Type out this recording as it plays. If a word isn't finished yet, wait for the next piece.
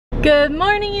Good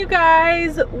morning, you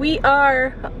guys. We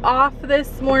are off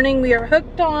this morning. We are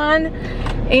hooked on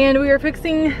and we are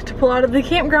fixing to pull out of the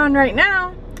campground right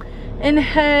now and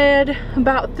head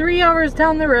about 3 hours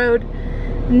down the road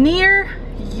near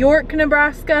York,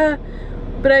 Nebraska,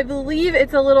 but I believe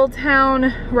it's a little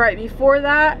town right before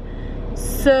that,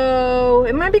 so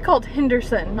it might be called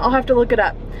Henderson. I'll have to look it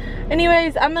up.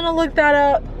 Anyways, I'm gonna look that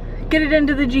up, get it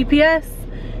into the GPS,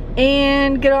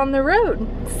 and get on the road.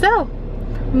 So,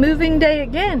 moving day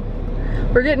again.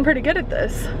 We're getting pretty good at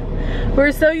this.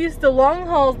 We're so used to long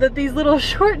hauls that these little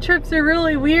short trips are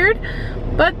really weird,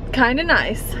 but kind of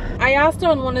nice. I asked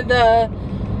on one of the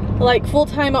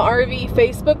full-time RV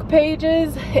Facebook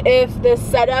pages if the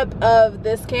setup of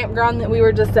this campground that we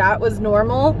were just at was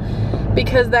normal,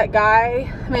 because that guy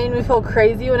made me feel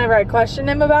crazy whenever I questioned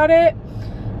him about it.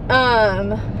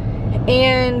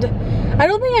 And I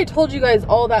don't think I told you guys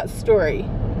all that story.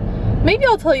 Maybe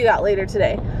I'll tell you that later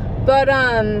today. But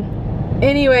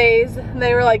anyways,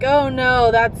 they were like, oh no,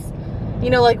 that's,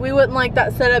 you know, like we wouldn't like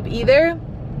that setup either.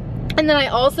 And then I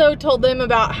also told them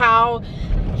about how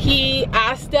he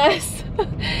asked us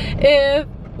if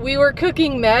we were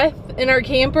cooking meth in our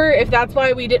camper, if that's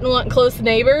why we didn't want close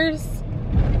neighbors.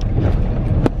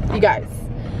 You guys,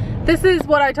 this is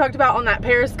what I talked about on that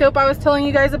Periscope I was telling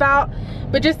you guys about,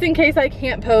 but just in case I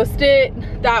can't post it,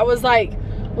 that was like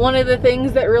one of the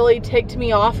things that really ticked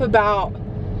me off about,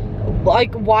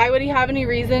 like, why would he have any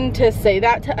reason to say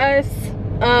that to us?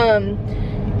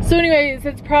 So anyways,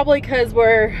 it's probably because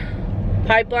we're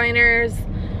pipeliners,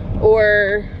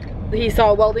 or he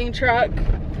saw a welding truck,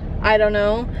 I don't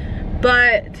know.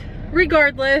 But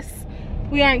regardless,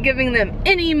 we aren't giving them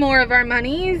any more of our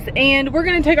monies, and we're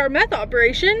gonna take our meth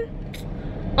operation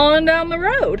on down the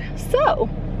road. So,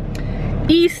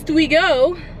 east we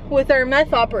go with our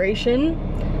meth operation.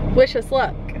 Wish us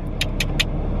luck.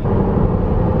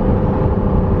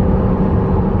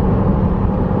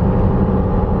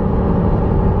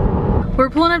 We're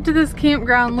pulling up to this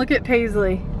campground. Look at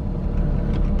Paisley.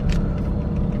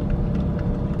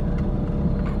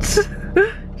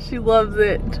 She loves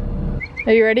it.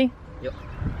 Are you ready? Yep.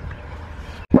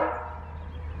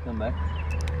 Come back.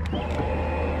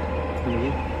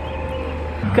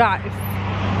 Guys,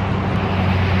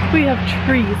 we have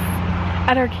trees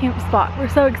at our camp spot. We're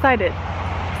so excited.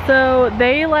 So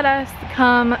they let us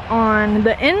come on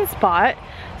the end spot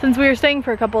since we were staying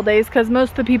for a couple days, because most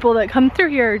of the people that come through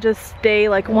here just stay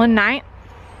like one night.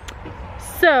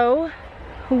 So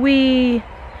we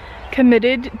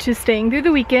committed to staying through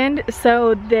the weekend,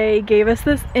 so they gave us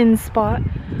this end spot,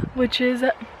 which is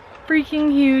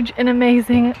freaking huge and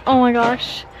amazing. Oh my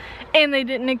gosh. And they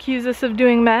didn't accuse us of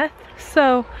doing meth,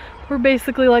 so we're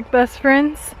basically like best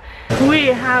friends. We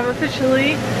have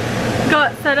officially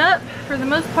got set up for the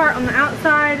most part on the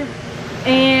outside,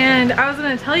 and I was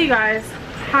gonna tell you guys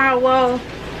how well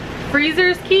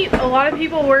freezers keep. A lot of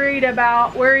people worry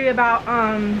about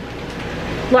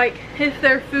like if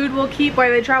their food will keep while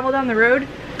they travel down the road.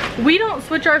 We don't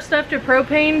switch our stuff to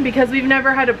propane because we've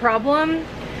never had a problem,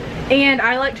 and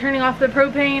I like turning off the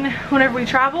propane whenever we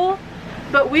travel.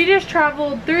 But we just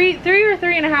traveled three or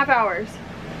 3.5 hours.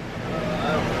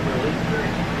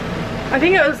 I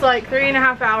think it was like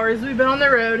 3.5 hours. We've been on the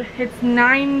road. It's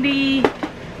 90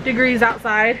 degrees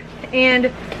outside, and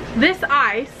this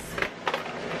ice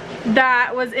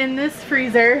that was in this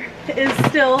freezer is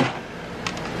still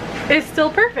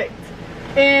perfect.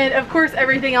 And of course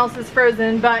everything else is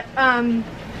frozen, but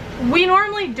we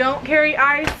normally don't carry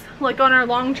ice like on our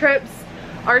long trips,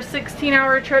 our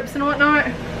 16-hour trips and whatnot,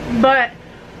 but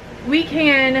we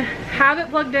can have it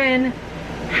plugged in,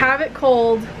 have it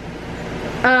cold,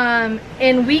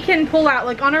 and we can pull out,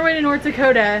 like on our way to North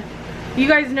Dakota, you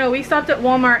guys know we stopped at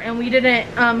Walmart and we didn't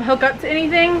hook up to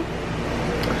anything.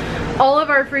 All of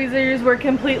our freezers were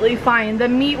completely fine. The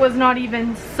meat was not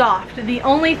even soft. The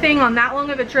only thing on that long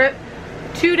of a trip,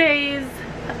 2 days,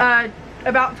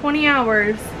 about 20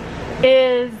 hours,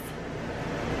 is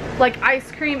like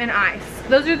ice cream and ice.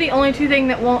 Those are the only two things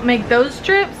that won't make those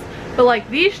trips. But like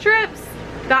these trips,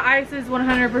 the ice is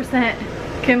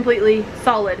 100% completely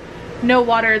solid. No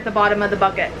water at the bottom of the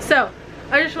bucket. So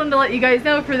I just wanted to let you guys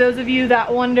know, for those of you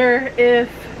that wonder if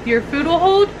your food will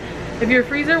hold, if your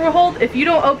freezer will hold, if you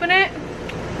don't open it,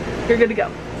 you're good to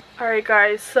go. Alright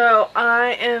guys, so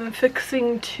I am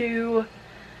fixing to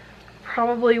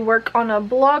probably work on a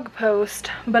blog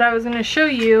post, but I was going to show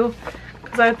you,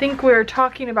 because I think we were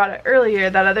talking about it earlier,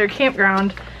 that other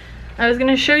campground. I was going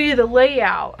to show you the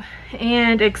layout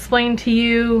and explain to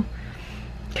you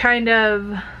kind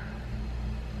of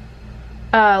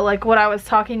like what I was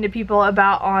talking to people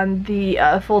about on the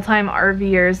full-time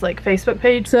RVers like Facebook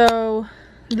page. So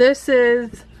this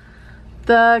is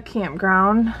the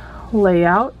campground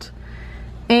layout,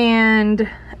 and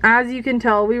as you can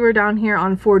tell, we were down here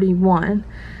on 41.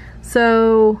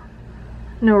 So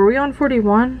no, were we on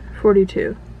 41?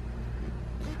 42.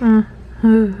 I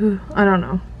don't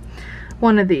know,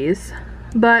 one of these.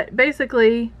 But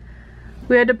basically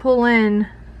we had to pull in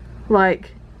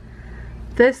like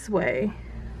this way.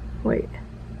 Wait,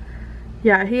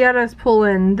 yeah, he had us pull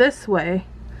in this way.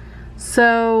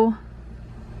 So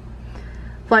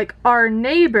like our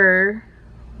neighbor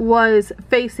was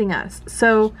facing us.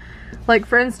 So like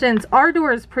for instance, our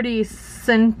door is pretty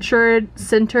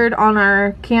centered on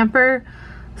our camper.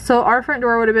 So our front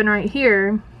door would have been right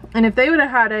here. And if they would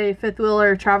have had a fifth wheel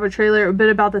or travel trailer, it would have been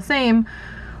about the same.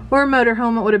 Or a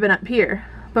motorhome, it would have been up here.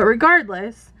 But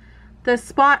regardless, the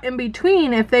spot in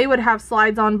between, if they would have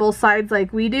slides on both sides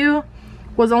like we do,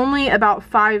 was only about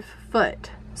 5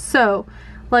 foot. So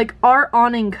like our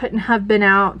awning couldn't have been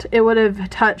out. It would have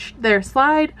touched their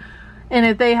slide. And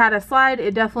if they had a slide,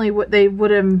 it definitely would, they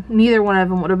would have, neither one of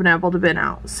them would have been able to been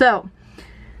out. So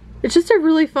it's just a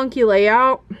really funky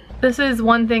layout. This is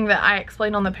one thing that I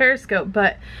explained on the Periscope,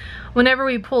 but whenever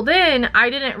we pulled in, I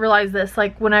didn't realize this,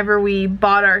 like whenever we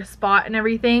bought our spot and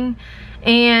everything.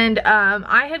 And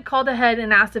I had called ahead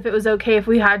and asked if it was okay if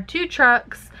we had 2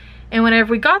 trucks. And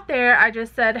whenever we got there, I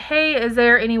just said, hey, is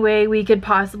there any way we could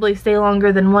possibly stay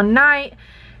longer than 1 night,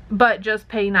 but just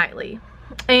pay nightly?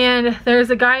 And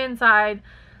there's a guy inside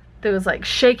that was like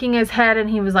shaking his head, and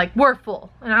he was like, we're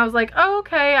full. And I was like, oh,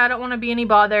 okay, I don't want to be any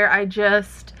bother. I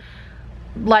just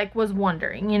like was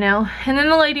wondering, you know. And then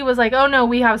the lady was like, oh no,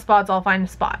 we have spots, I'll find a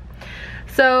spot.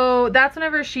 So that's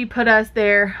whenever she put us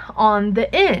there on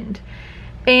the end.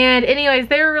 And anyways,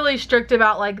 they were really strict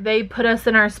about, like, they put us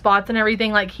in our spots and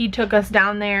everything. Like, he took us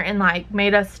down there and like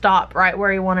made us stop right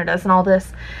where he wanted us and all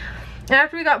this. And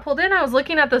after we got pulled in, I was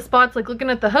looking at the spots, like looking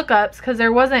at the hookups, because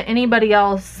there wasn't anybody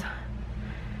else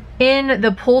in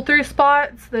the pull-through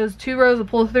spots. Those 2 rows of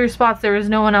pull-through spots, there was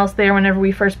no one else there whenever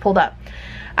we first pulled up.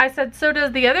 I said, so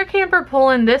does the other camper pull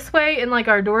in this way and like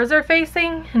our doors are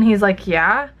facing? And he's like,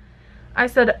 yeah. I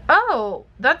said, oh,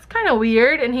 that's kind of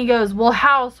weird. And he goes, well,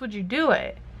 how else would you do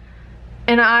it?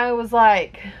 And I was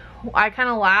like, I kind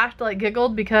of laughed, like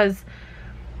giggled, because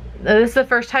this is the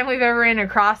first time we've ever ran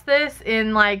across this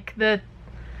in like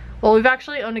well, we've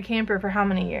actually owned a camper for how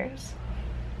many years?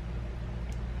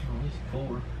 At least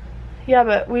 4. Yeah,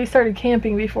 but we started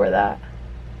camping before that.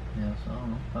 Yeah, so I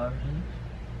don't know, 5 or 6?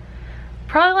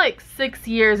 Probably like 6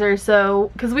 years or so,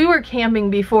 because we were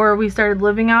camping before we started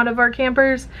living out of our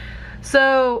campers.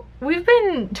 So we've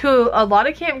been to a lot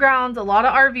of campgrounds, a lot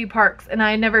of RV parks, and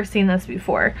I had never seen this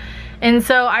before. And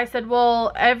so I said,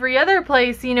 well, every other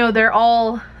place, you know, they're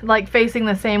all like facing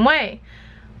the same way.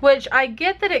 Which I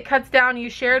get that it cuts down, you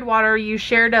shared water, you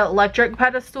shared an electric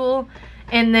pedestal,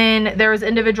 and then there was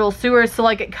individual sewers, so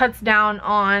like it cuts down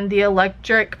on the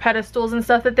electric pedestals and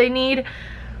stuff that they need.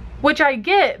 Which I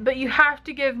get, but you have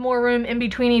to give more room in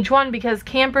between each one, because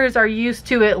campers are used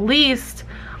to at least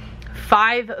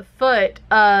 5 foot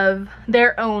of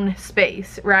their own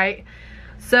space, right?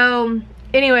 So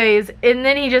anyways, and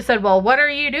then he just said, well, what are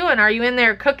you doing? Are you in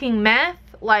there cooking meth?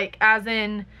 Like, as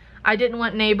in, I didn't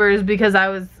want neighbors because I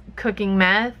was cooking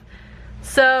meth.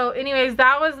 So anyways,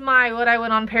 that was what I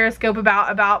went on Periscope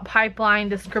about pipeline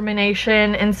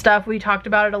discrimination and stuff. We talked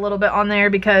about it a little bit on there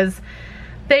because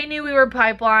they knew we were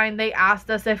pipeline. They asked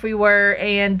us if we were,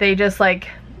 and they just like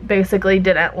basically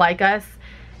didn't like us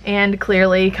and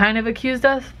clearly kind of accused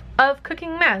us of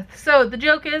cooking meth. So the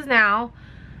joke is now,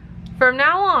 from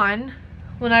now on,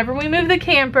 whenever we move the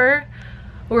camper,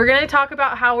 we're going to talk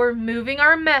about how we're moving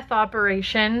our meth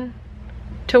operation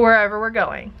to wherever we're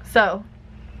going. So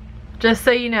just so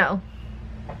you know,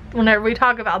 whenever we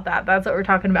talk about that, that's what we're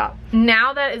talking about.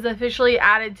 Now that is officially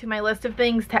added to my list of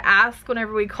things to ask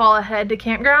whenever we call ahead to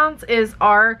campgrounds is,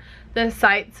 are the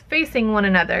sites facing one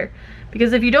another?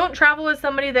 Because if you don't travel with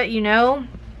somebody that you know,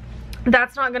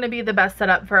 that's not going to be the best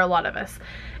setup for a lot of us.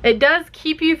 It does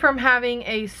keep you from having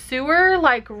a sewer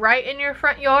like right in your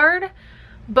front yard,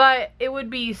 but it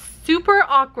would be super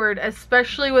awkward,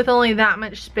 especially with only that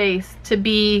much space, to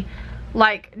be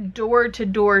like door to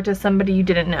door to somebody you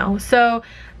didn't know. So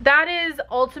that is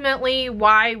ultimately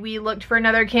why we looked for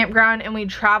another campground and we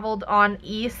traveled on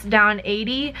east down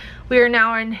 80. We are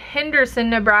now in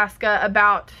Henderson, Nebraska,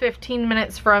 about 15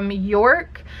 minutes from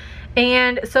York.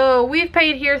 And so we've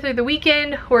paid here through the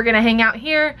weekend. We're gonna hang out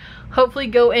here, hopefully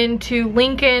go into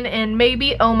Lincoln and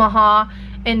maybe Omaha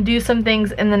and do some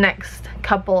things in the next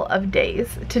couple of days.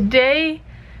 Today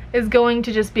is going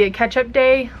to just be a catch-up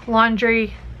day,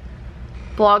 laundry,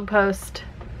 blog post,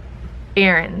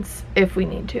 errands if we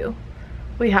need to.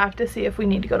 we have to see if we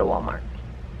need to go to Walmart.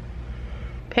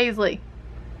 Paisley.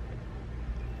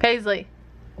 Paisley.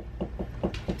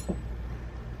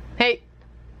 Hey.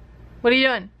 What are you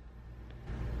doing?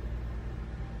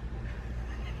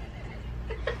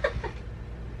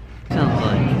 Sounds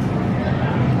like.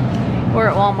 We're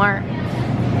at Walmart.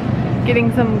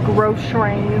 Getting some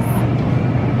groceries.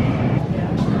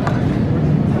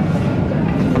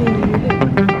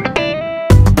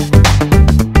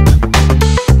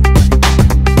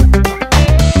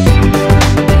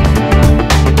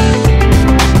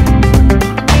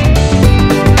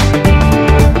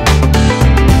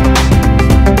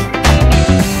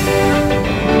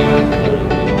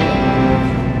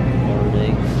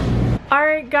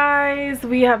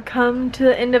 We have come to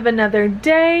the end of another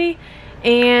day,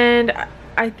 and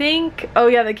I think, oh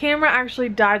yeah, the camera actually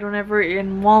died whenever we were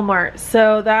in Walmart.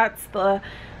 So that's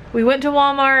we went to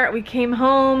Walmart, we came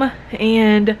home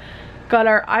and got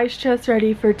our ice chest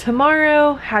ready for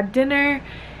tomorrow, had dinner,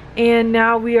 and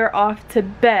now we are off to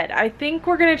bed. I think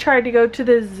we're gonna try to go to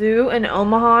the zoo in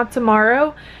Omaha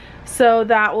tomorrow, so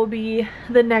that will be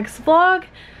the next vlog.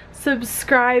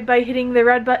 Subscribe by hitting the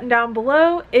red button down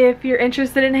below if you're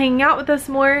interested in hanging out with us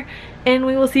more, and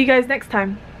we will see you guys next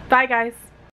time. Bye guys.